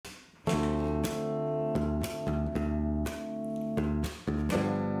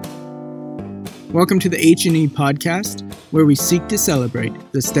Welcome to the H&E podcast, where we seek to celebrate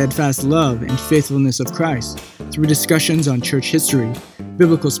the steadfast love and faithfulness of Christ through discussions on church history,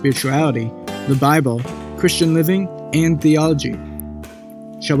 biblical spirituality, the Bible, Christian living, and theology.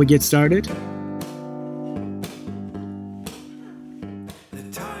 Shall we get started?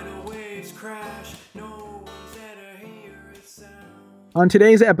 On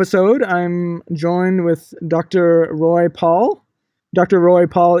today's episode, I'm joined with Dr. Roy Paul. Dr. Roy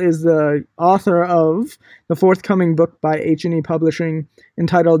Paul is the author of the forthcoming book by H&E Publishing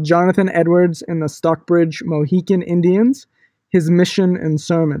entitled Jonathan Edwards and the Stockbridge Mohican Indians, His Mission and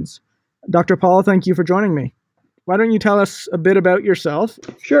Sermons. Dr. Paul, thank you for joining me. Why don't you tell us a bit about yourself?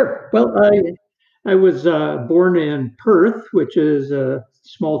 Sure. Well, I was born in Perth, which is a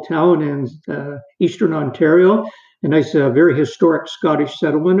small town in eastern Ontario, a nice, very historic Scottish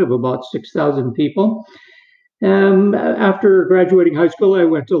settlement of about 6,000 people. After graduating high school, I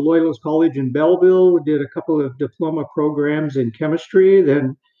went to Loyalist College in Belleville, did a couple of diploma programs in chemistry,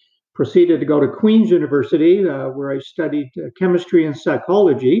 then proceeded to go to Queen's University, where I studied chemistry and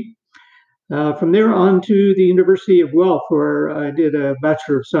psychology. From there on to the University of Guelph, where I did a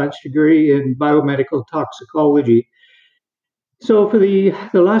Bachelor of Science degree in biomedical toxicology. So for the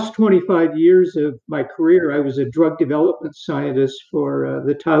last 25 years of my career, I was a drug development scientist for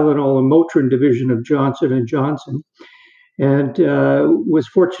the Tylenol and Motrin division of Johnson & Johnson, and was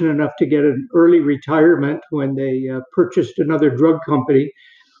fortunate enough to get an early retirement when they purchased another drug company.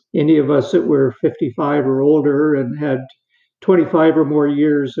 Any of us that were 55 or older and had 25 or more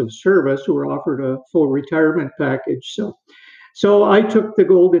years of service were offered a full retirement package. So I took the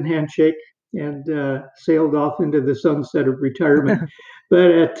golden handshake and sailed off into the sunset of retirement.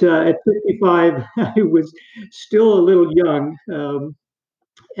 But at 55, I was still a little young.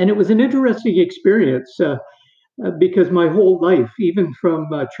 And it was an interesting experience because my whole life, even from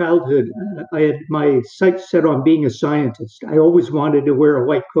childhood, I had my sights set on being a scientist. I always wanted to wear a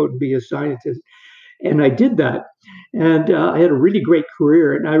white coat and be a scientist. And I did that. And I had a really great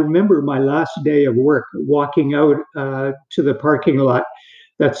career. And I remember my last day of work, walking out to the parking lot,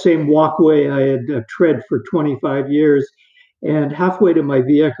 that same walkway I had tread for 25 years. And halfway to my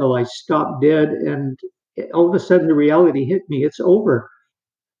vehicle, I stopped dead. And all of a sudden, the reality hit me. It's over.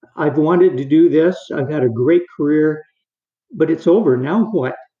 I've wanted to do this. I've had a great career, but it's over. Now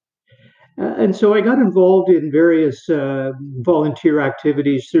what? And so I got involved in various volunteer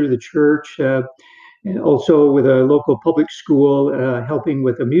activities through the church. And also with a local public school, helping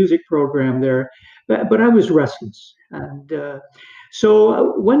with a music program there. But I was restless. And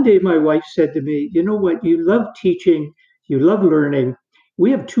so one day my wife said to me, you know what, you love teaching, you love learning.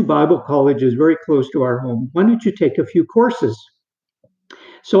 We have 2 Bible colleges very close to our home. Why don't you take a few courses?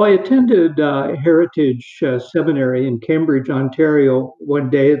 So I attended Heritage Seminary in Cambridge, Ontario one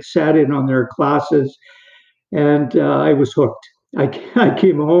day and sat in on their classes, and I was hooked. I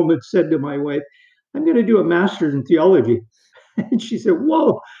came home and said to my wife, I'm going to do a master's in theology. And she said,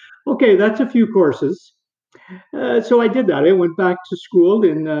 whoa, okay, that's a few courses. So I did that. I went back to school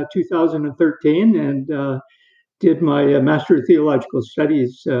in 2013 and did my Master of Theological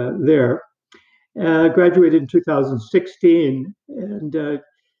Studies there. Graduated in 2016. And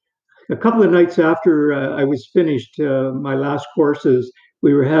a couple of nights after I was finished my last courses,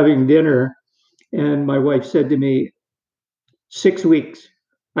 we were having dinner. And my wife said to me, 6 weeks,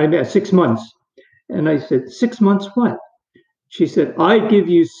 6 months. And I said, 6 months what? She said, I give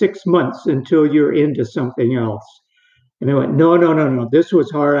you 6 months until you're into something else. And I went, no. This was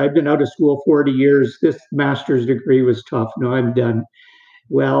hard. I've been out of school 40 years. This master's degree was tough. No, I'm done.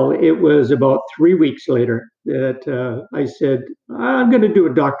 Well, it was about 3 weeks later that I said, I'm going to do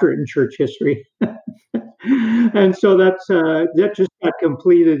a doctorate in church history. And so that just got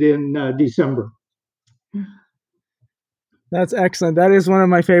completed in December. That's excellent. That is one of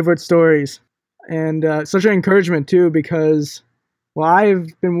my favorite stories. And such an encouragement, too, because, well, I've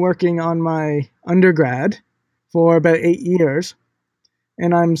been working on my undergrad for about 8 years,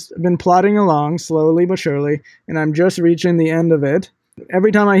 and I've been plodding along slowly but surely, and I'm just reaching the end of it.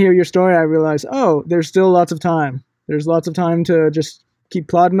 Every time I hear your story, I realize, oh, there's still lots of time. There's lots of time to just keep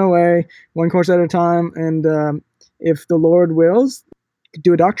plodding away, one course at a time, and if the Lord wills,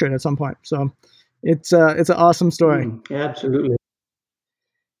 do a doctorate at some point. So it's an awesome story. Absolutely.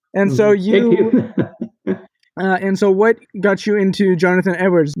 And so you and so what got you into Jonathan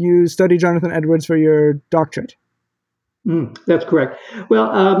Edwards? You studied Jonathan Edwards for your doctorate. That's correct.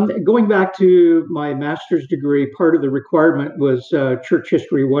 Well, going back to my master's degree, part of the requirement was Church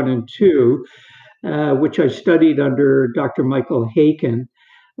History 1 and 2, which I studied under Dr. Michael Haykin.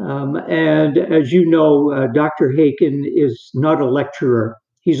 And as you know, Dr. Haykin is not a lecturer.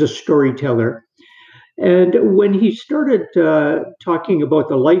 He's a storyteller. And when he started talking about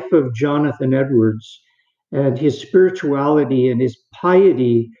the life of Jonathan Edwards and his spirituality and his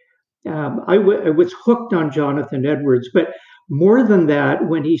piety, I was hooked on Jonathan Edwards. But more than that,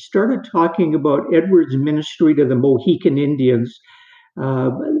 when he started talking about Edwards' ministry to the Mohican Indians,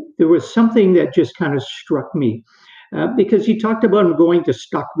 uh, there was something that just kind of struck me. Because he talked about him going to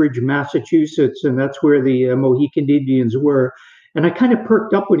Stockbridge, Massachusetts, and that's where the Mohican Indians were. And I kind of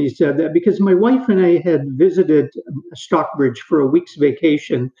perked up when he said that because my wife and I had visited Stockbridge for a week's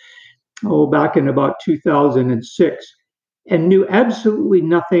vacation, back in about 2006, and knew absolutely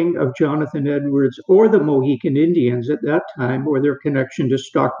nothing of Jonathan Edwards or the Mohican Indians at that time or their connection to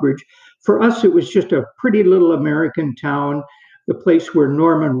Stockbridge. For us, it was just a pretty little American town, the place where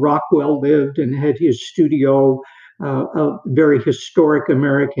Norman Rockwell lived and had his studio, a very historic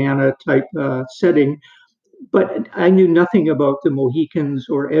Americana type setting. But I knew nothing about the Mohicans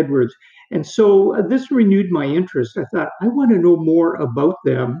or Edwards. And so this renewed my interest. I thought, I want to know more about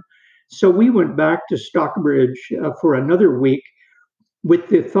them. So we went back to Stockbridge for another week with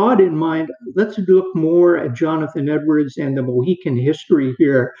the thought in mind, let's look more at Jonathan Edwards and the Mohican history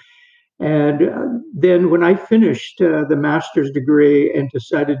here. And then when I finished the master's degree and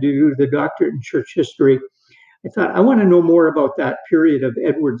decided to do the doctorate in church history, I thought, I want to know more about that period of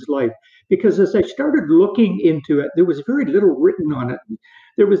Edward's life. Because as I started looking into it, there was very little written on it.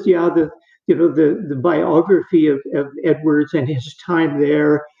 There was, the biography of Edwards and his time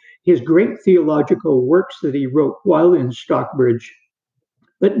there, his great theological works that he wrote while in Stockbridge,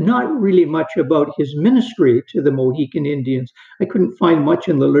 but not really much about his ministry to the Mohican Indians. I couldn't find much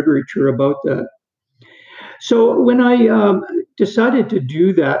in the literature about that. So when I decided to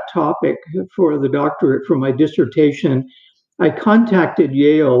do that topic for the doctorate for my dissertation, I contacted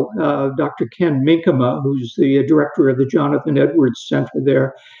Yale, Dr. Ken Minkema, who's the director of the Jonathan Edwards Center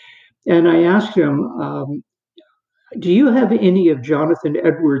there, and I asked him, do you have any of Jonathan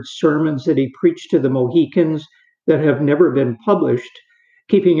Edwards' sermons that he preached to the Mohicans that have never been published?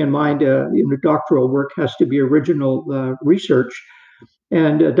 Keeping in mind, doctoral work has to be original research.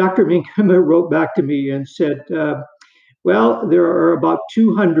 And Dr. Minkema wrote back to me and said, well, there are about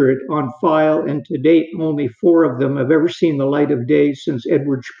 200 on file, and to date, only 4 of them have ever seen the light of day since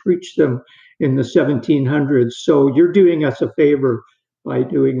Edwards preached them in the 1700s. So you're doing us a favor by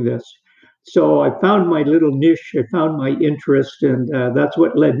doing this. So I found my little niche, I found my interest, and that's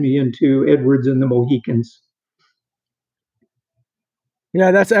what led me into Edwards and the Mohicans.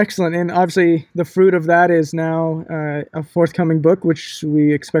 Yeah, that's excellent. And obviously, the fruit of that is now a forthcoming book, which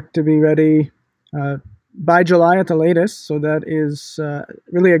we expect to be ready uh, by July at the latest. So that is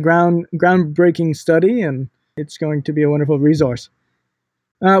really a groundbreaking study, and it's going to be a wonderful resource.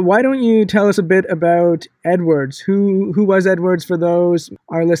 Why don't you tell us a bit about Edwards? Who was Edwards for those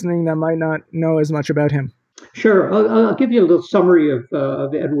are listening that might not know as much about him? Sure, I'll give you a little summary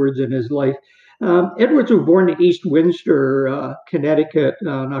of Edwards and his life. Edwards was born in East Windsor, Connecticut,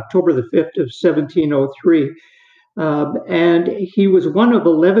 on October the 5th of 1703. And he was one of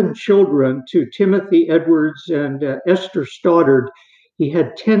 11 children to Timothy Edwards and Esther Stoddard. He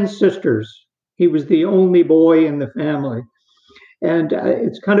had 10 sisters. He was the only boy in the family. And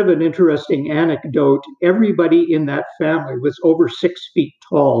it's kind of an interesting anecdote. Everybody in that family was over 6 feet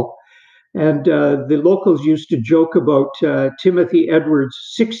tall. And the locals used to joke about Timothy Edwards'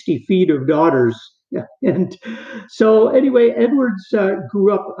 60 feet of daughters. And so, anyway, Edwards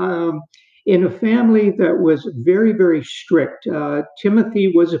grew up in a family that was very, very strict.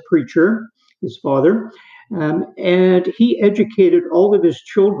 Timothy was a preacher, his father, and he educated all of his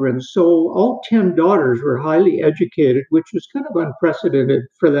children. So, all 10 daughters were highly educated, which was kind of unprecedented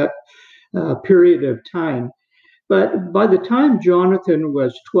for that period of time. But by the time Jonathan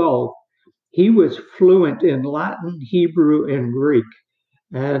was 12, he was fluent in Latin, Hebrew, and Greek.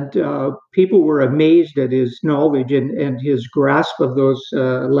 And people were amazed at his knowledge and his grasp of those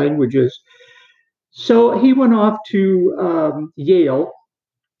languages. So he went off to Yale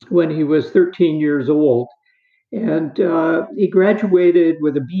when he was 13 years old. And he graduated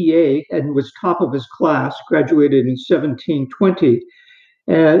with a BA and was top of his class, graduated in 1720,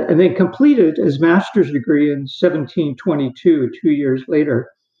 and then completed his master's degree in 1722, 2 years later.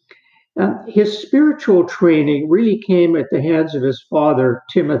 His spiritual training really came at the hands of his father,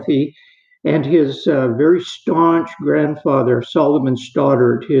 Timothy, and his very staunch grandfather, Solomon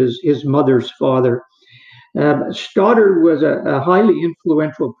Stoddard, his mother's father. Stoddard was a highly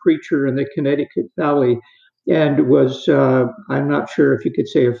influential preacher in the Connecticut Valley and was, I'm not sure if you could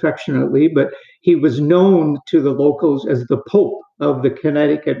say affectionately, but he was known to the locals as the Pope of the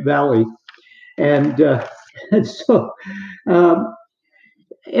Connecticut Valley. And, and so um,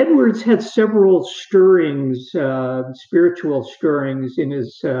 Edwards had several stirrings, spiritual stirrings in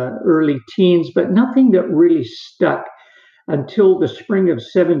his early teens, but nothing that really stuck until the spring of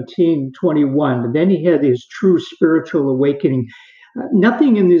 1721. Then he had his true spiritual awakening.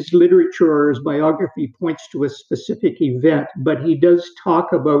 Nothing in his literature or his biography points to a specific event, but he does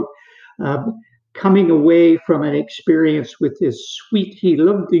talk about uh, coming away from an experience with his sweet, he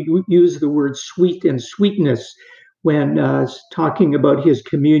loved to use the word sweet and sweetness when talking about his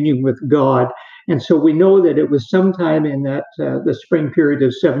communion with God. And so we know that it was sometime in that the spring period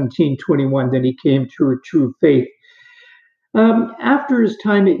of 1721 that he came to a true faith. After his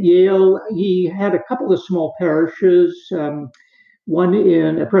time at Yale, he had a couple of small parishes, one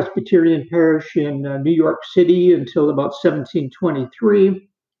in a Presbyterian parish in New York City until about 1723.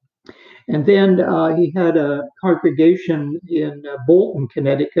 And then he had a congregation in Bolton,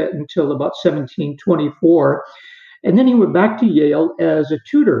 Connecticut until about 1724. And then he went back to Yale as a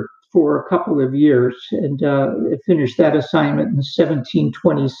tutor for a couple of years and finished that assignment in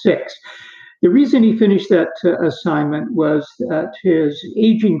 1726. The reason he finished that assignment was that his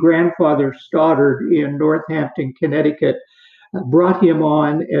aging grandfather, Stoddard, in Northampton, Connecticut, brought him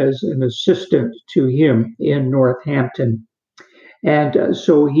on as an assistant to him in Northampton. And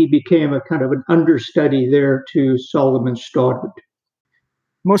so he became a kind of an understudy there to Solomon Stoddard.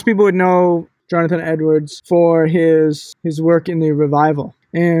 Most people would know Jonathan Edwards for his work in the revival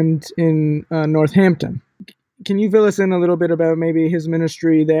and in Northampton. Can you fill us in a little bit about maybe his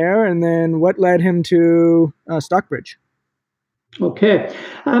ministry there, and then what led him to Stockbridge? Okay.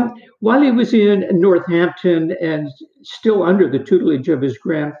 While he was in Northampton and still under the tutelage of his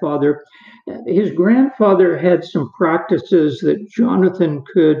grandfather had some practices that Jonathan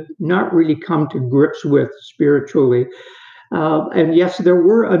could not really come to grips with spiritually. And yes, there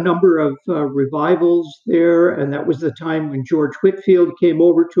were a number of revivals there, and that was the time when George Whitefield came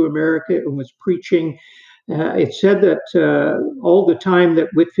over to America and was preaching. It said that all the time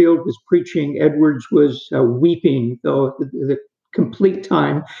that Whitefield was preaching, Edwards was weeping, though the complete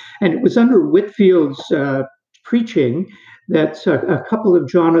time. And it was under Whitefield's preaching that a couple of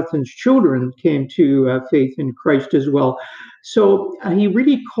Jonathan's children came to faith in Christ as well. So he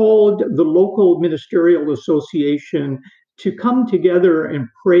really called the local ministerial association to come together and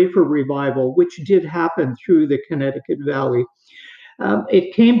pray for revival, which did happen through the Connecticut Valley.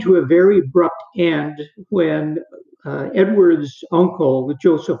 It came to a very abrupt end when Edward's uncle,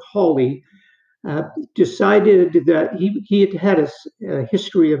 Joseph Hawley, decided that he had had a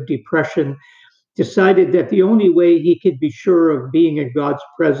history of depression, decided that the only way he could be sure of being in God's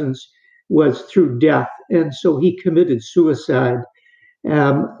presence was through death. And so he committed suicide.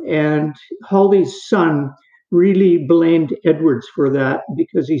 And Hawley's son really blamed Edwards for that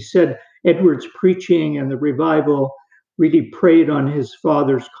because he said Edwards' preaching and the revival really preyed on his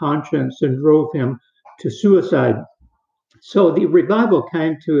father's conscience and drove him to suicide. So the revival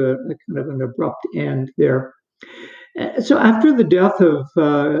came to a kind of an abrupt end there. So after the death of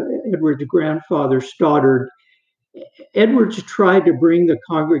Edward's grandfather, Stoddard, Edwards tried to bring the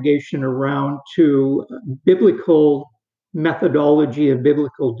congregation around to biblical methodology and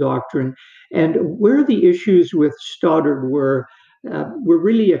biblical doctrine. And where the issues with Stoddard were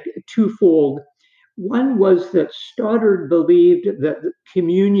really twofold. One was that Stoddard believed that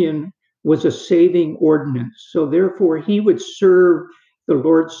communion was a saving ordinance. So therefore, he would serve the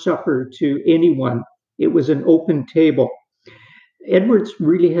Lord's Supper to anyone. It was an open table. Edwards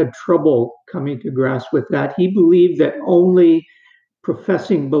really had trouble coming to grasp with that. He believed that only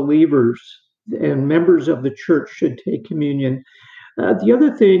professing believers and members of the church should take communion. The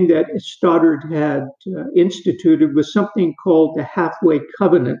other thing that Stoddard had instituted was something called the halfway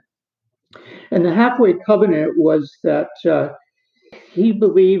covenant. And the halfway covenant was that he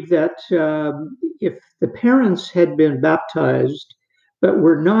believed that if the parents had been baptized but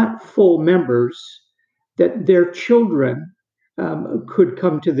were not full members, that their children could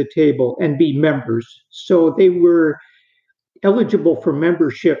come to the table and be members. So they were eligible for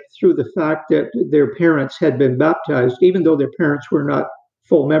membership through the fact that their parents had been baptized, even though their parents were not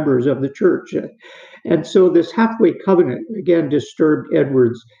full members of the church. And so this halfway covenant again disturbed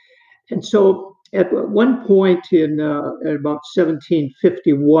Edwards. And so at one point at about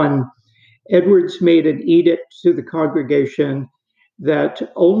 1751, Edwards made an edict to the congregation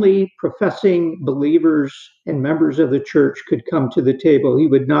that only professing believers and members of the church could come to the table. He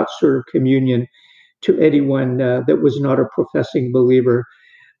would not serve communion to anyone that was not a professing believer.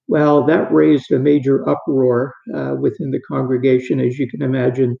 Well, that raised a major uproar within the congregation, as you can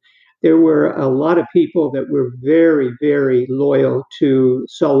imagine. There were a lot of people that were very, very loyal to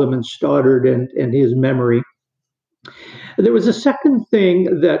Solomon Stoddard and his memory. There was a second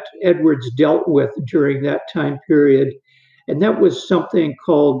thing that Edwards dealt with during that time period, and that was something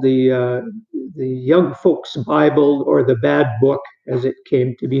called the Young Folks Bible, or the Bad Book, as it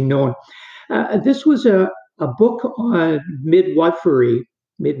came to be known. This was a book on midwifery,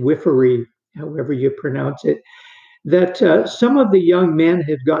 however you pronounce it, that some of the young men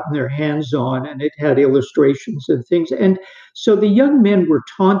had gotten their hands on, and it had illustrations and things. And so the young men were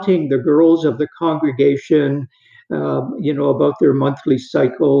taunting the girls of the congregation, about their monthly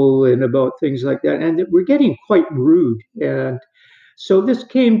cycle and about things like that. And we're getting quite rude. And so this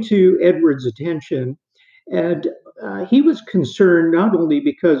came to Edward's attention. And he was concerned not only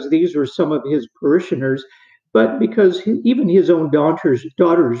because these were some of his parishioners, but because even his own daughters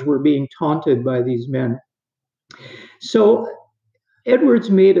were being taunted by these men. So Edwards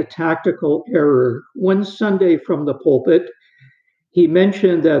made a tactical error. One Sunday from the pulpit, he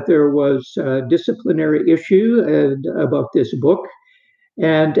mentioned that there was a disciplinary issue about this book,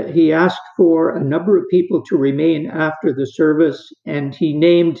 and he asked for a number of people to remain after the service, and he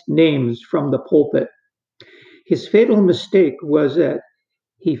named names from the pulpit. His fatal mistake was that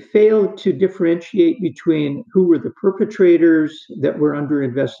he failed to differentiate between who were the perpetrators that were under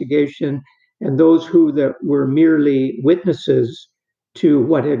investigation and those who that were merely witnesses to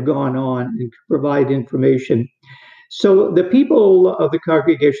what had gone on and could provide information. So the people of the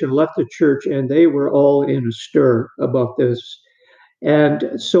congregation left the church and they were all in a stir about this.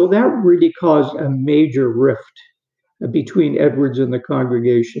 And so that really caused a major rift between Edwards and the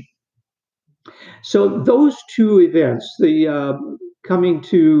congregation. So those two events, the coming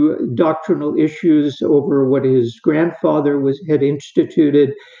to doctrinal issues over what his grandfather had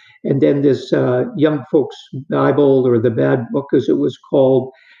instituted, and then this young folks Bible, or the Bad Book as it was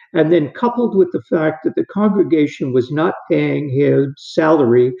called, and then coupled with the fact that the congregation was not paying his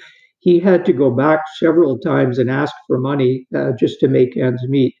salary, he had to go back several times and ask for money just to make ends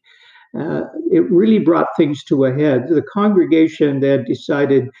meet. It really brought things to a head. The congregation then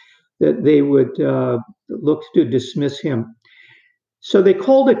decided that they would look to dismiss him. So they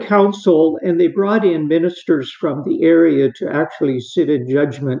called a council and they brought in ministers from the area to actually sit in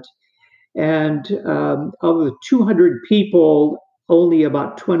judgment. And of the 200 people, only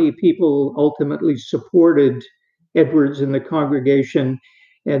about 20 people ultimately supported Edwards in the congregation,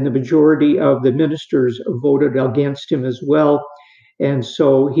 and the majority of the ministers voted against him as well. And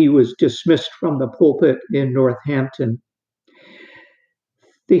so he was dismissed from the pulpit in Northampton.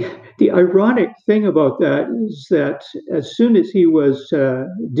 The ironic thing about that is that as soon as he was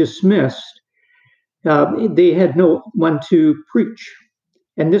dismissed, they had no one to preach.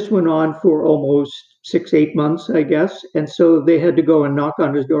 And this went on for almost 6, 8 months, I guess. And so they had to go and knock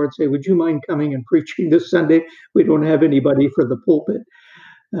on his door and say, "Would you mind coming and preaching this Sunday? We don't have anybody for the pulpit."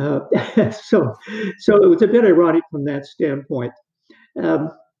 Uh, so, so it was a bit ironic from that standpoint. Um,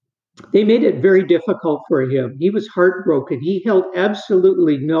 they made it very difficult for him. He was heartbroken. He held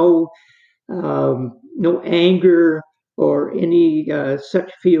absolutely no anger or any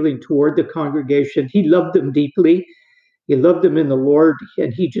such feeling toward the congregation. He loved them deeply. He loved them in the Lord,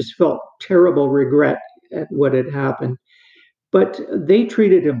 and he just felt terrible regret at what had happened. But they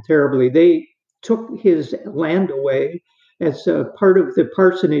treated him terribly. They took his land away. As a part of the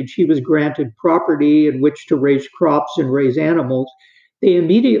parsonage, he was granted property in which to raise crops and raise animals. They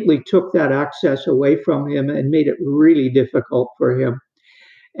immediately took that access away from him and made it really difficult for him.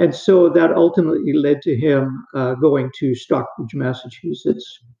 And so that ultimately led to him going to Stockbridge,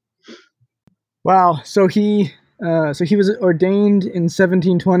 Massachusetts. Wow. So he was ordained in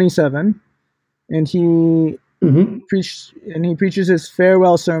 1727, and Mm-hmm. he preaches his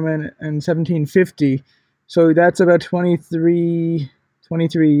farewell sermon in 1750. So that's about 23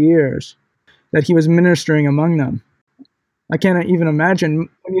 years that he was ministering among them. I can't even imagine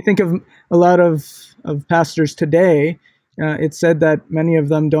when you think of a lot of pastors today. It's said that many of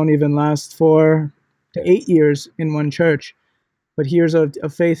them don't even last 4 to 8 years in one church. But here's a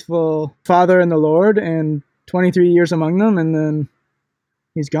faithful father in the Lord, and 23 years among them, and then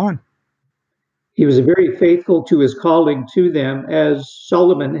he's gone. He was very faithful to his calling to them, as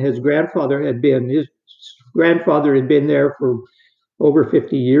Solomon, his grandfather, had been. His grandfather had been there for over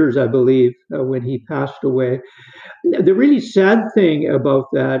 50 years, I believe, when he passed away. The really sad thing about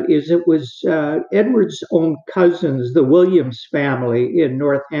that is it was Edward's own cousins, the Williams family in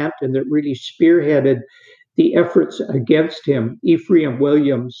Northampton, that really spearheaded the efforts against him. Ephraim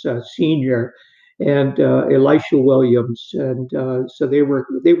Williams Sr. and Elisha Williams, and so they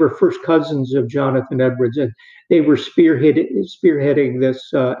were first cousins of Jonathan Edwards, and they were spearheading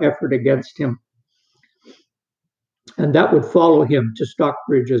this effort against him, and that would follow him to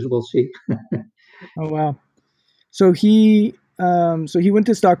Stockbridge, as we'll see. Oh wow. So he went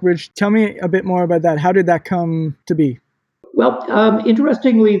to Stockbridge. Tell me a bit more about that. How did that come to be? Well,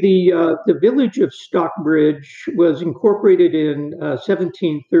 interestingly, the village of Stockbridge was incorporated in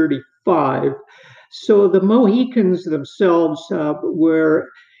 1735. So the Mohicans themselves were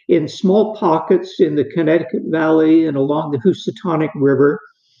in small pockets in the Connecticut Valley and along the Housatonic River.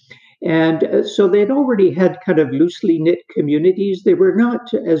 And so they'd already had kind of loosely knit communities. They were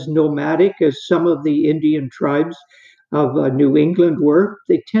not as nomadic as some of the Indian tribes of New England were.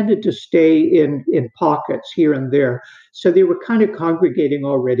 They tended to stay in pockets here and there. So they were kind of congregating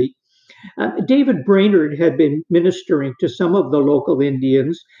already. David Brainerd had been ministering to some of the local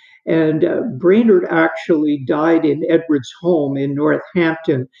Indians, and Brainerd actually died in Edward's home in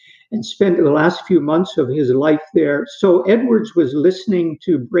Northampton and spent the last few months of his life there. So Edwards was listening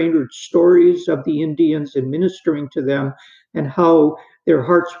to Brainerd's stories of the Indians and ministering to them and how their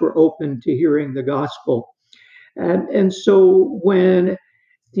hearts were open to hearing the gospel. And so when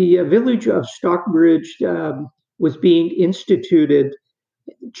the village of Stockbridge was being instituted,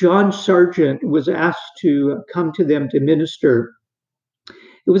 John Sargent was asked to come to them to minister.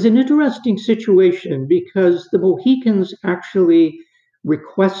 It was an interesting situation because the Mohicans actually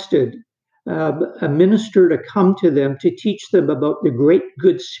requested a minister to come to them to teach them about the great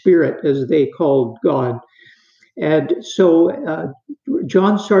good spirit, as they called God. And so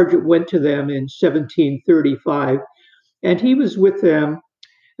John Sargent went to them in 1735, and he was with them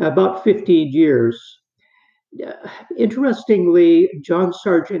about 15 years. Interestingly, John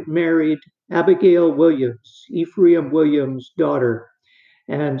Sargent married Abigail Williams, Ephraim Williams' daughter.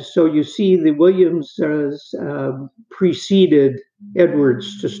 And so you see the Williams preceded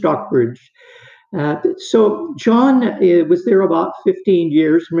Edwards to Stockbridge. So John was there about 15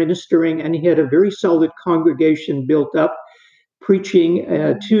 years ministering, and he had a very solid congregation built up, preaching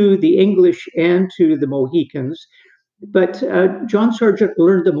to the English and to the Mohicans. But John Sargent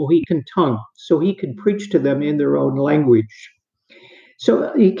learned the Mohican tongue, so he could preach to them in their own language.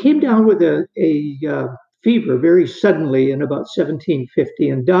 So he came down with a fever very suddenly in about 1750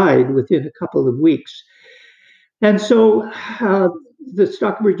 and died within a couple of weeks. And so the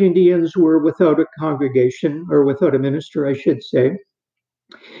Stockbridge Indians were without a congregation, or without a minister, I should say.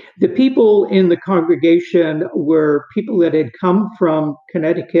 The people in the congregation were people that had come from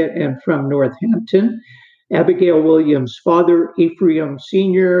Connecticut and from Northampton. Abigail Williams' father, Ephraim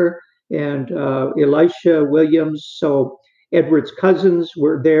Sr., and Elisha Williams. So Edward's cousins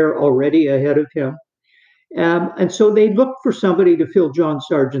were there already ahead of him. And so they looked for somebody to fill John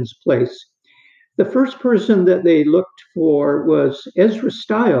Sargent's place. The first person that they looked for was Ezra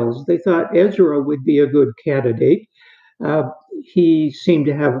Stiles. They thought Ezra would be a good candidate. Uh, he seemed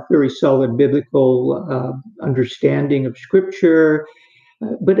to have a very solid biblical understanding of Scripture.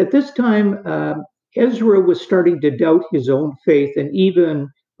 But at this time, Ezra was starting to doubt his own faith and even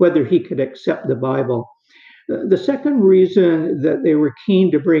whether he could accept the Bible. The second reason that they were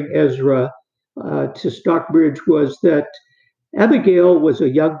keen to bring Ezra to Stockbridge was that Abigail was a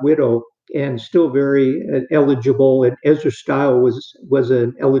young widow and still very eligible, and Ezra Stiles was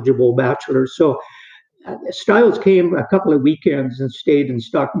an eligible bachelor. So Stiles came a couple of weekends and stayed in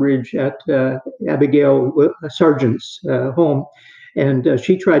Stockbridge at Abigail Sargent's home, and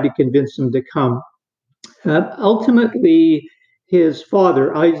she tried to convince him to come. Ultimately, his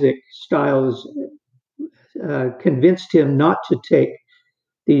father, Isaac Stiles, convinced him not to take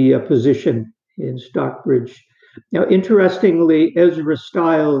the position in Stockbridge. Now, interestingly, Ezra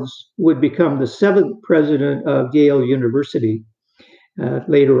Stiles would become the seventh president of Yale University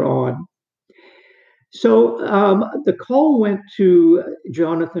later on. So the call went to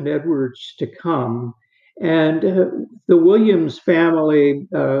Jonathan Edwards to come, and the Williams family,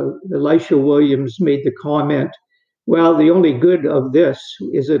 Elisha Williams, made the comment, well, the only good of this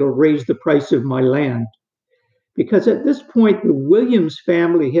is it'll raise the price of my land. Because at this point, the Williams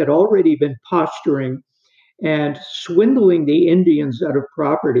family had already been posturing and swindling the Indians out of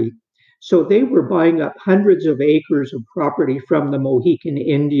property. So they were buying up hundreds of acres of property from the Mohican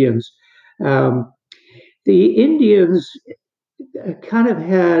Indians. The Indians kind of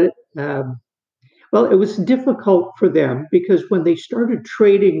had, well, it was difficult for them because when they started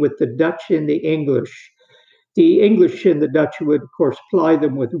trading with the Dutch and the English and the Dutch would, of course, ply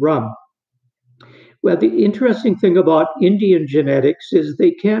them with rum. Well, the interesting thing about Indian genetics is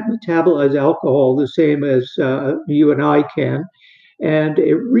they can't metabolize alcohol the same as you and I can, and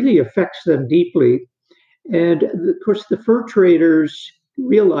it really affects them deeply. And of course, the fur traders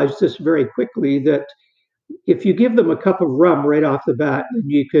realized this very quickly that if you give them a cup of rum right off the bat,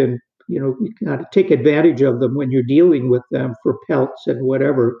 you can, you can take advantage of them when you're dealing with them for pelts and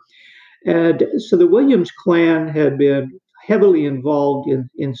whatever. And so the Williams clan had been heavily involved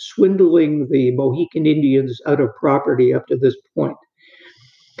in swindling the Mohican Indians out of property up to this point.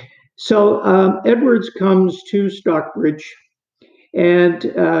 So Edwards comes to Stockbridge,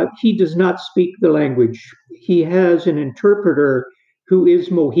 and he does not speak the language. He has an interpreter who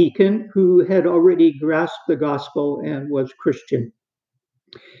is Mohican, who had already grasped the gospel and was Christian.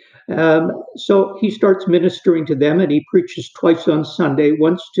 So he starts ministering to them, and he preaches twice on Sunday,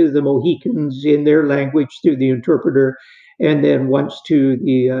 once to the Mohicans in their language through the interpreter, and then once to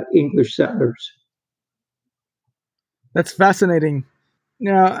the English settlers. That's fascinating.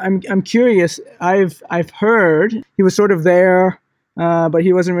 Now, I'm curious. I've heard he was sort of there, but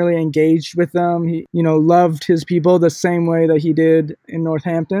he wasn't really engaged with them. He, loved his people the same way that he did in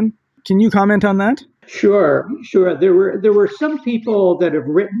Northampton. Can you comment on that? Sure, sure. There were some people that have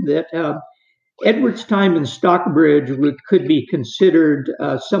written that Edward's time in Stockbridge could be considered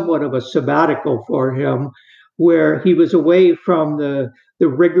somewhat of a sabbatical for him, where he was away from the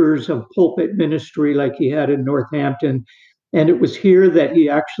rigors of pulpit ministry like he had in Northampton. And it was here that he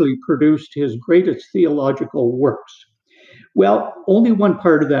actually produced his greatest theological works. Well, only one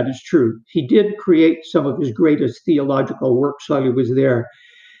part of that is true. He did create some of his greatest theological works while he was there.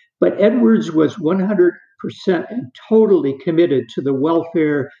 But Edwards was 100% and totally committed to the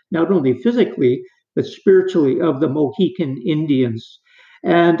welfare, not only physically, but spiritually, of the Mohican Indians.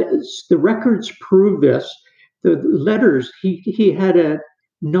 And the records prove this. The letters, he had a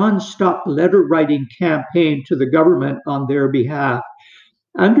nonstop letter writing campaign to the government on their behalf.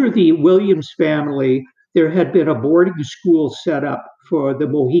 Under the Williams family, there had been a boarding school set up for the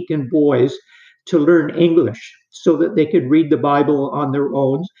Mohican boys to learn English so that they could read the Bible on their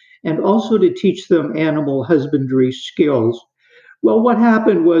own, and also to teach them animal husbandry skills. Well, what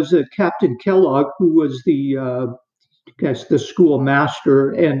happened was that Captain Kellogg, who was the school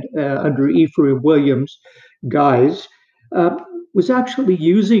master and under Ephraim Williams' guise, uh, was actually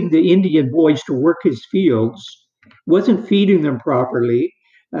using the Indian boys to work his fields, wasn't feeding them properly.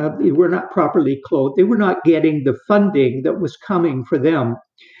 They were not properly clothed. They were not getting the funding that was coming for them.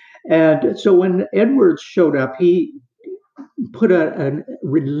 And so when Edwards showed up, he put a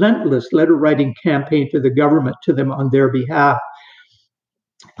relentless letter writing campaign to the government to them on their behalf.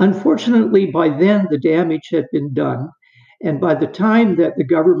 Unfortunately, by then the damage had been done. And by the time that the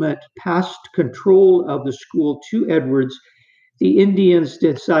government passed control of the school to Edwards, the Indians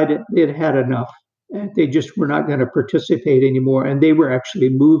decided they'd had enough. And they just were not going to participate anymore. And they were actually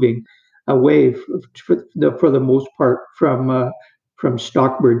moving away for the most part from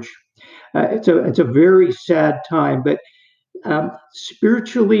Stockbridge. It's a very sad time, but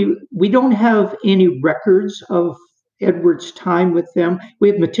spiritually, we don't have any records of Edward's time with them. We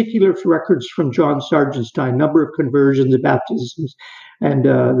have meticulous records from John Sargent's time, number of conversions, baptisms, and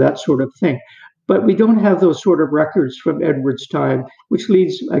that sort of thing. But we don't have those sort of records from Edward's time, which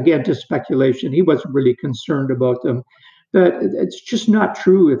leads again to speculation. He wasn't really concerned about them. But it's just not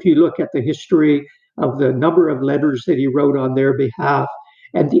true if you look at the history of the number of letters that he wrote on their behalf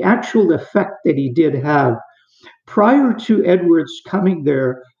and the actual effect that he did have. Prior to Edwards coming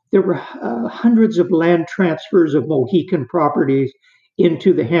there were hundreds of land transfers of Mohican properties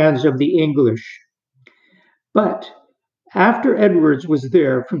into the hands of the English. But after Edwards was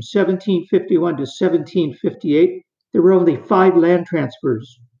there from 1751 to 1758, there were only 5 land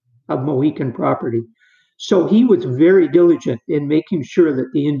transfers of Mohican property. So he was very diligent in making sure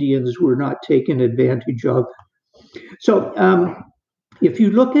that the Indians were not taken advantage of. So if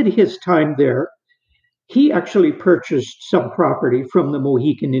you look at his time there, he actually purchased some property from the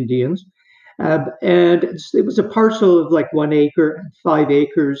Mohican Indians. And it was a parcel of like 1 acre and 5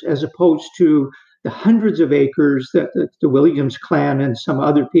 acres, as opposed to the hundreds of acres that the Williams clan and some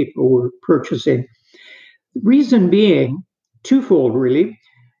other people were purchasing. The reason being twofold, really.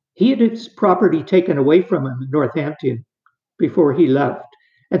 He had his property taken away from him in Northampton before he left.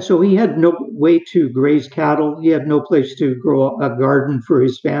 And so he had no way to graze cattle. He had no place to grow a garden for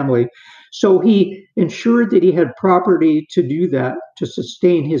his family. So he ensured that he had property to do that, to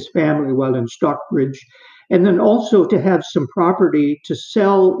sustain his family while in Stockbridge, and then also to have some property to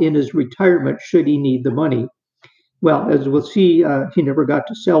sell in his retirement should he need the money. Well, as we'll see, he never got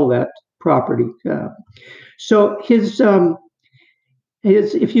to sell that property. So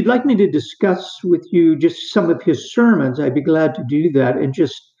if you'd like me to discuss with you just some of his sermons, I'd be glad to do that and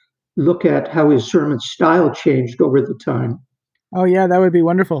just look at how his sermon style changed over the time. Oh, yeah, that would be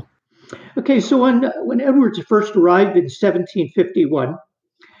wonderful. Okay, so when Edwards first arrived in 1751,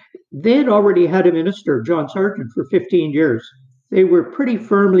 they had already had a minister, John Sargent, for 15 years. They were pretty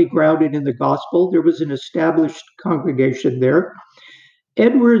firmly grounded in the gospel. There was an established congregation there.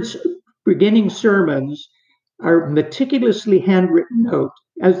 Edwards beginning sermons are meticulously handwritten notes,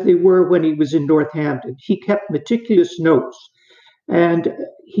 as they were when he was in Northampton. He kept meticulous notes. And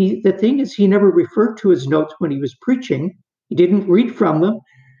the thing is, he never referred to his notes when he was preaching. He didn't read from them.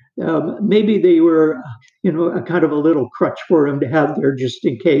 Maybe they were, a kind of a little crutch for him to have there just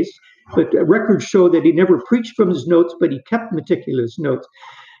in case. But records show that he never preached from his notes, but he kept meticulous notes.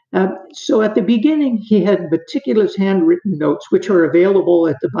 So at the beginning, he had meticulous handwritten notes, which are available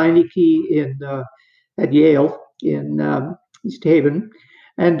at the Beinecke at Yale in East Haven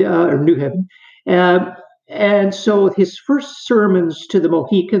or New Haven. And so his first sermons to the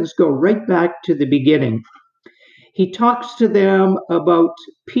Mohicans go right back to the beginning. He talks to them about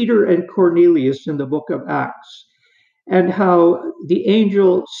Peter and Cornelius in the book of Acts, and how the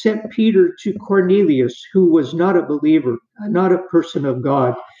angel sent Peter to Cornelius, who was not a believer, not a person of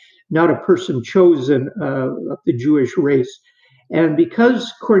God, not a person chosen of the Jewish race. And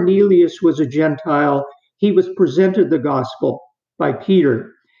because Cornelius was a Gentile, he was presented the gospel by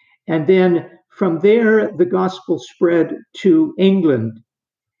Peter. And then from there, the gospel spread to England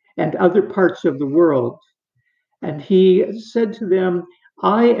and other parts of the world. And he said to them,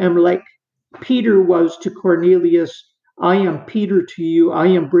 I am like Peter was to Cornelius. I am Peter to you. I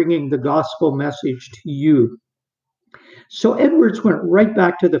am bringing the gospel message to you. So Edwards went right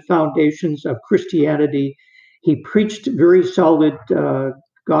back to the foundations of Christianity. He preached very solid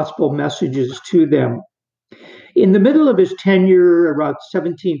gospel messages to them. In the middle of his tenure, around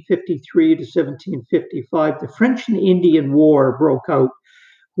 1753 to 1755, the French and Indian War broke out,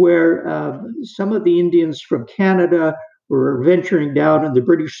 where some of the Indians from Canada were venturing down, and the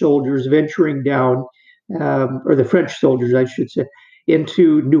British soldiers venturing down, or the French soldiers, I should say,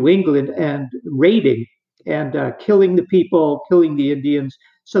 into New England and raiding and killing the people, killing the Indians.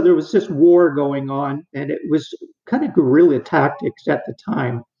 So there was this war going on, and it was kind of guerrilla tactics at the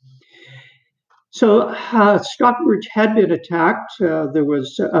time. So Stockbridge had been attacked. There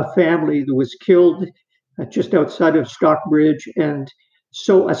was a family that was killed just outside of Stockbridge, and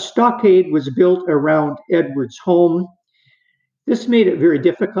so a stockade was built around Edward's home. This made it very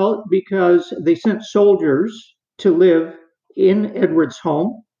difficult because they sent soldiers to live in Edward's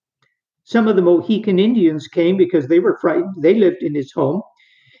home. Some of the Mohican Indians came because they were frightened. They lived in his home.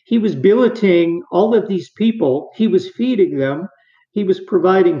 He was billeting all of these people. He was feeding them. He was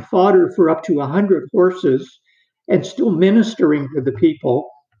providing fodder for up to 100 horses and still ministering to the people.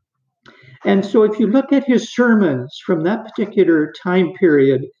 And so if you look at his sermons from that particular time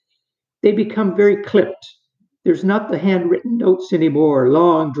period, they become very clipped. There's not the handwritten notes anymore,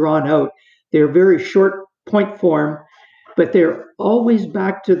 long, drawn out. They're very short point form, but they're always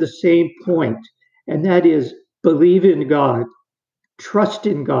back to the same point, and that is believe in God, trust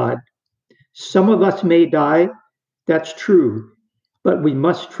in God. Some of us may die, that's true, but we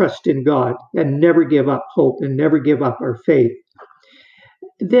must trust in God and never give up hope and never give up our faith.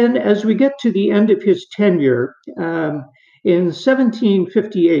 Then, as we get to the end of his tenure, in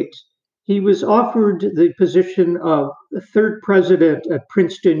 1758, he was offered the position of the third president at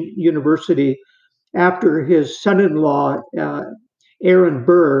Princeton University after his son-in-law, Aaron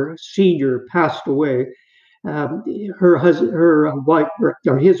Burr Sr., passed away. Her wife,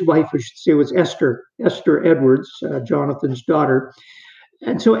 or his wife, I should say, was Esther Edwards, Jonathan's daughter.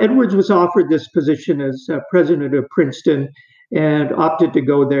 And so Edwards was offered this position as president of Princeton and opted to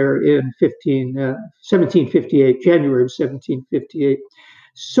go there in 1758, January of 1758.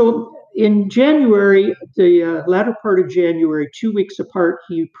 So in January, the latter part of January, 2 weeks apart,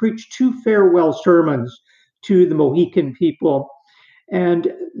 he preached 2 farewell sermons to the Mohican people,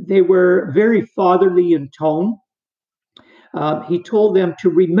 and they were very fatherly in tone. He told them to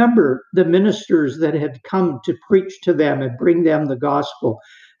remember the ministers that had come to preach to them and bring them the gospel.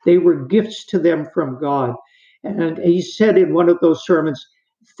 They were gifts to them from God. And he said in one of those sermons,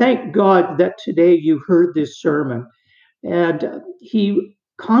 thank God that today you heard this sermon. And he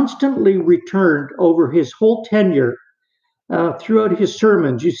constantly returned over his whole tenure throughout his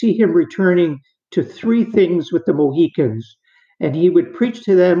sermons. You see him returning to 3 things with the Mohicans. And he would preach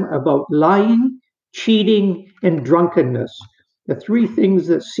to them about lying, cheating, and drunkenness, the 3 things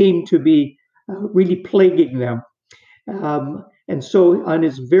that seemed to be really plaguing them. And so on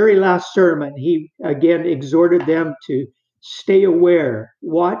his very last sermon, he again exhorted them to stay aware,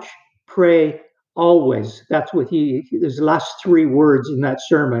 watch, pray, always. That's what his last 3 words in that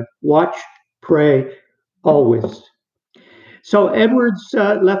sermon: watch, pray, always. So Edwards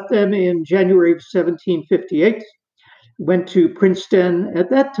left them in January of 1758, went to Princeton. At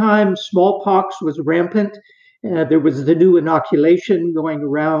that time, smallpox was rampant. There was the new inoculation going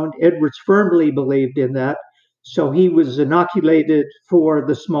around. Edwards firmly believed in that. So he was inoculated for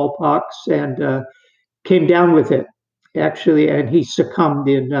the smallpox and came down with it, actually, and he succumbed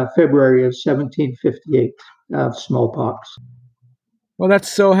in February of 1758 of smallpox. Well,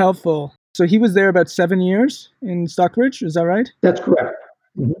 that's so helpful. So he was there about 7 years in Stockbridge, is that right? That's correct.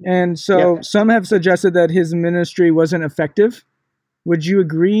 Mhm. And Yep. so some have suggested that his ministry wasn't effective. Would you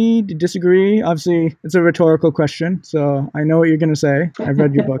agree, disagree? Obviously, it's a rhetorical question, so I know what you're going to say. I've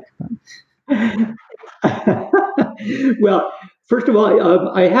read your book. Well, first of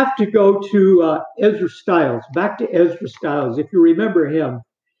all, I have to go to Ezra Stiles, back to Ezra Stiles. If you remember him,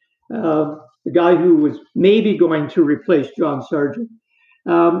 the guy who was maybe going to replace John Sargent.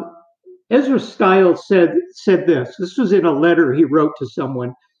 Um, Ezra Stiles said this. This was in a letter he wrote to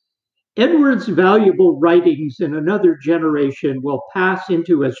someone. Edward's valuable writings in another generation will pass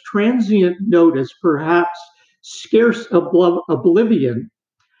into as transient notice, perhaps scarce oblivion,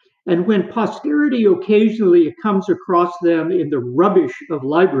 and when posterity occasionally comes across them in the rubbish of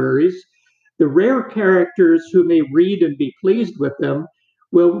libraries, the rare characters who may read and be pleased with them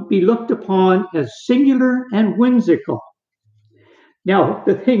will be looked upon as singular and whimsical. Now,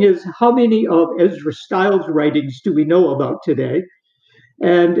 the thing is, how many of Ezra Stiles' writings do we know about today?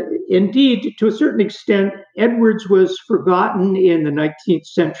 And indeed, to a certain extent, Edwards was forgotten in the 19th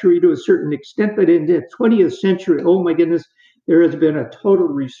century to a certain extent, but in the 20th century, oh my goodness, there has been a total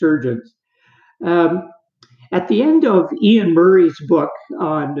resurgence. Um, at the end of Ian Murray's book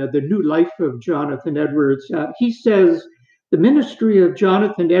on the new life of Jonathan Edwards, he says the ministry of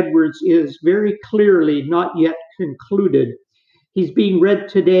Jonathan Edwards is very clearly not yet concluded. He's being read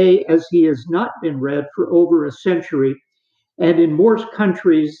today as he has not been read for over a century and in more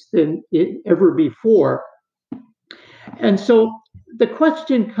countries than ever before. And so the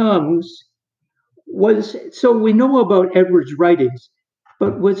question comes so we know about Edwards' writings,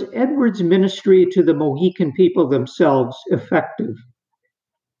 but was Edwards' ministry to the Mohican people themselves effective?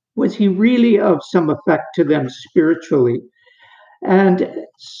 Was he really of some effect to them spiritually? And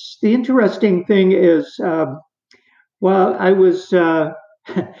the interesting thing is, while I was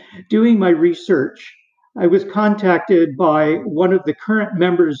doing my research, I was contacted by one of the current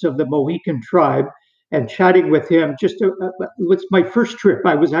members of the Mohican tribe and chatting with him. It was my first trip.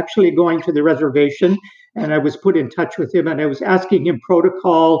 I was actually going to the reservation and I was put in touch with him and I was asking him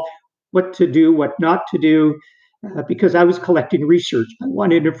protocol, what to do, what not to do, because I was collecting research. I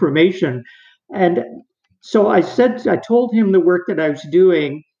wanted information. And so I told him the work that I was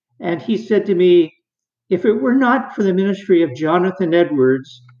doing, and he said to me, if it were not for the ministry of Jonathan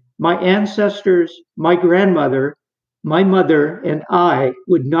Edwards, my ancestors, my grandmother, my mother, and I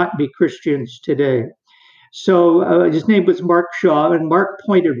would not be Christians today. So his name was Mark Shaw, and Mark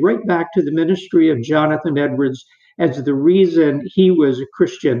pointed right back to the ministry of Jonathan Edwards as the reason he was a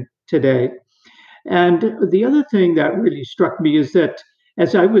Christian today. And the other thing that really struck me is that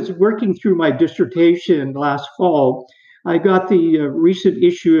as I was working through my dissertation last fall, I got the recent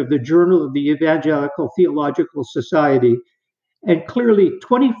issue of the Journal of the Evangelical Theological Society. And clearly,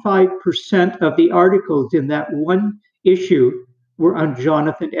 25% of the articles in that one issue were on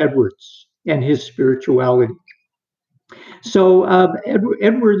Jonathan Edwards and his spirituality. So,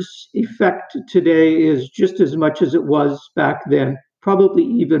 Edwards' effect today is just as much as it was back then, probably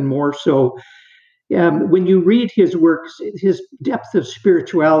even more so. When you read his works, his depth of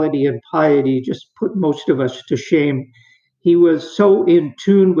spirituality and piety just put most of us to shame. He was so in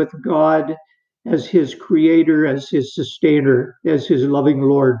tune with God as his creator, as his sustainer, as his loving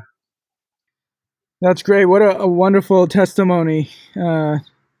Lord. That's great. What a wonderful testimony of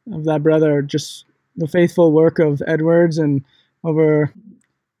that brother. Just the faithful work of Edwards, and over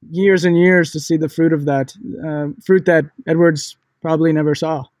years and years to see the fruit of that, fruit that Edwards probably never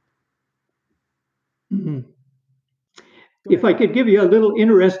saw. Mm-hmm. If I could give you a little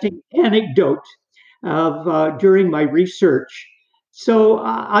interesting anecdote of during my research. So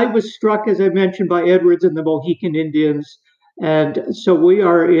I was struck, as I mentioned, by Edwards and the Mohican Indians. And so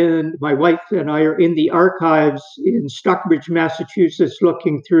my wife and I are in the archives in Stockbridge, Massachusetts,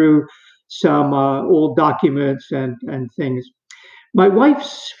 looking through some old documents and things. My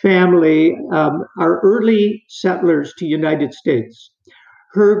wife's family are early settlers to United States.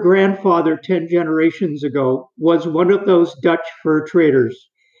 Her grandfather, 10 generations ago, was one of those Dutch fur traders.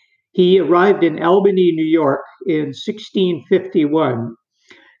 He arrived in Albany, New York in 1651.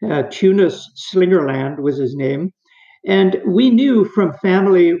 Tunis Slingerland was his name. And we knew from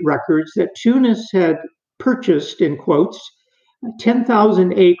family records that Tunis had purchased, in quotes,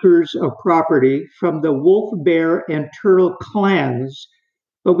 10,000 acres of property from the Wolf, Bear, and Turtle clans,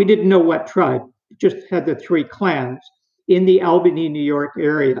 but we didn't know what tribe, just had the three clans in the Albany, New York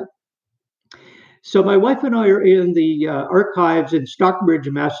area. So my wife and I are in the archives in Stockbridge,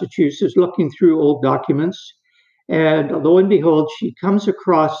 Massachusetts, looking through old documents. And lo and behold, she comes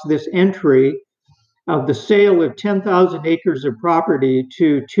across this entry of the sale of 10,000 acres of property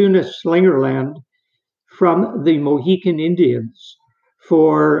to Tunis Slingerland from the Mohican Indians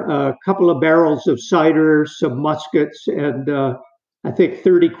for a couple of barrels of cider, some muskets, and I think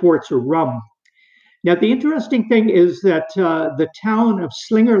 30 quarts of rum. Now, the interesting thing is that the town of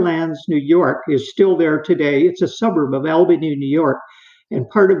Slingerlands, New York, is still there today. It's a suburb of Albany, New York. And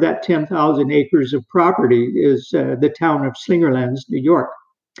part of that 10,000 acres of property is the town of Slingerlands, New York.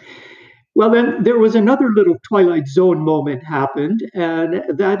 Well, then there was another little Twilight Zone moment happened, and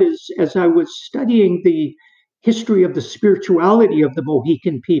that is as I was studying the history of the spirituality of the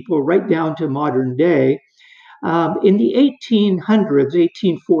Mohican people right down to modern day. In the 1800s,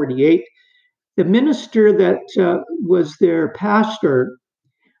 1848, the minister that was their pastor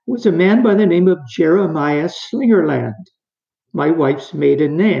was a man by the name of Jeremiah Slingerland, my wife's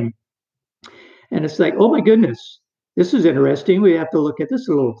maiden name. And it's like, oh my goodness, this is interesting. We have to look at this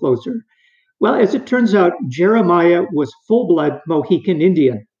a little closer. Well, as it turns out, Jeremiah was full blood Mohican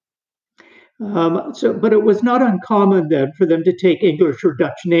Indian. But it was not uncommon then for them to take English or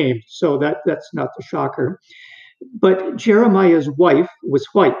Dutch names. So that's not the shocker. But Jeremiah's wife was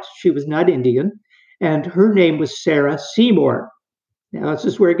white. She was not Indian. And her name was Sarah Seymour. Now, this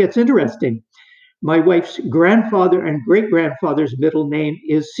is where it gets interesting. My wife's grandfather and great grandfather's middle name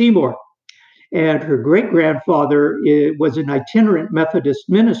is Seymour. And her great grandfather was an itinerant Methodist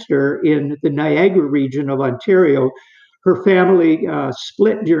minister in the Niagara region of Ontario. Her family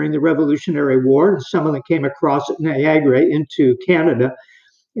split during the Revolutionary War, and some of them came across at Niagara into Canada.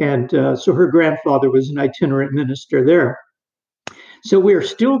 And so her grandfather was an itinerant minister there. So we are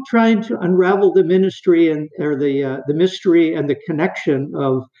still trying to unravel the ministry or the mystery and the connection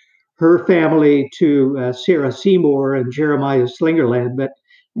of her family to Sarah Seymour and Jeremiah Slingerland, but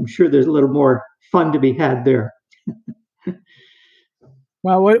I'm sure there's a little more fun to be had there.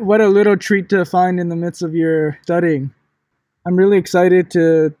 Wow, what a little treat to find in the midst of your studying. I'm really excited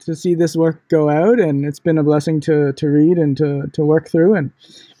to see this work go out, and it's been a blessing to read and to work through. And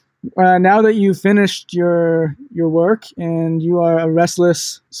now that you've finished your work and you are a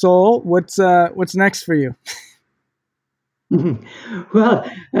restless soul, what's next for you? Well,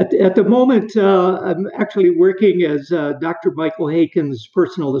 at the moment, I'm actually working as Dr. Michael Haken's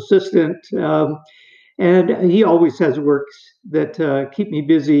personal assistant, and he always has works that keep me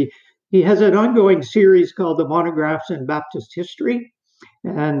busy. He has an ongoing series called the Monographs in Baptist History,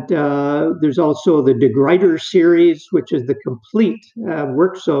 and there's also the De Gruyter series, which is the complete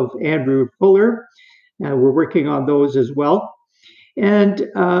works of Andrew Fuller. We're working on those as well. And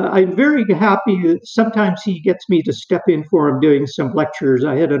I'm very happy that sometimes he gets me to step in for him doing some lectures.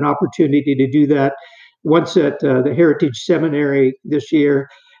 I had an opportunity to do that once at the Heritage Seminary this year.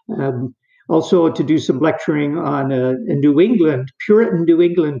 Also to do some lecturing on a New England, Puritan New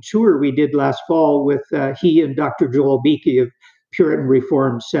England tour we did last fall with he and Dr. Joel Beakey of Puritan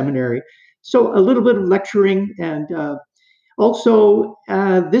Reformed Seminary. So a little bit of lecturing, and also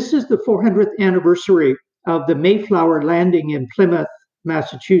this is the 400th anniversary of the Mayflower landing in Plymouth,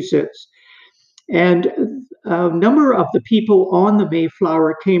 Massachusetts. And a number of the people on the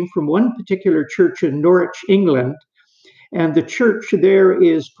Mayflower came from one particular church in Norwich, England. And the church there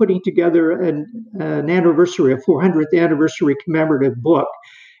is putting together an anniversary, a 400th anniversary commemorative book.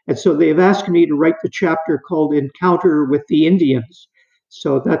 And so they've asked me to write the chapter called Encounter with the Indians.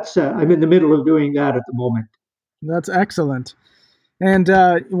 So that's I'm in the middle of doing that at the moment. That's excellent. And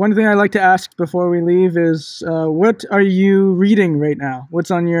one thing I like to ask before we leave is, what are you reading right now?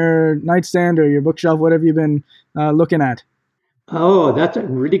 What's on your nightstand or your bookshelf? What have you been looking at? Oh, that's a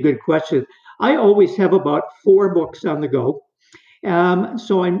really good question. I always have about 4 books on the go.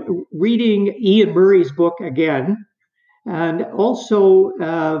 So I'm reading Ian Murray's book again, and also,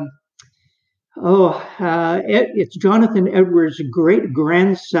 it's Jonathan Edwards' great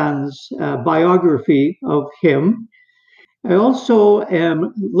grandson's biography of him. I also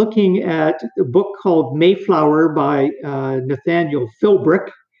am looking at a book called Mayflower by Nathaniel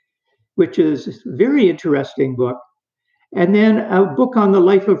Philbrick, which is a very interesting book. And then a book on the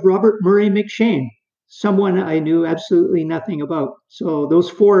life of Robert Murray McShane, someone I knew absolutely nothing about. So those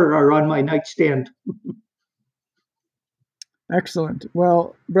 4 are on my nightstand. Excellent.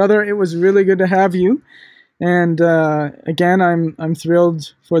 Well, brother, it was really good to have you. And again, I'm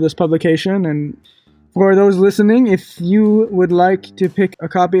thrilled for this publication. And for those listening, if you would like to pick a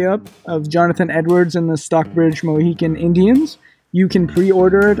copy up of Jonathan Edwards and the Stockbridge Mohican Indians, you can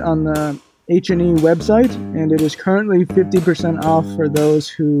pre-order it on the H&E website, and it is currently 50% off for those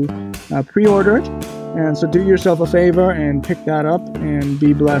who pre-order it. And so do yourself a favor and pick that up and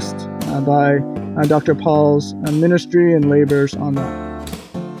be blessed by Dr. Paul's ministry and labors on that.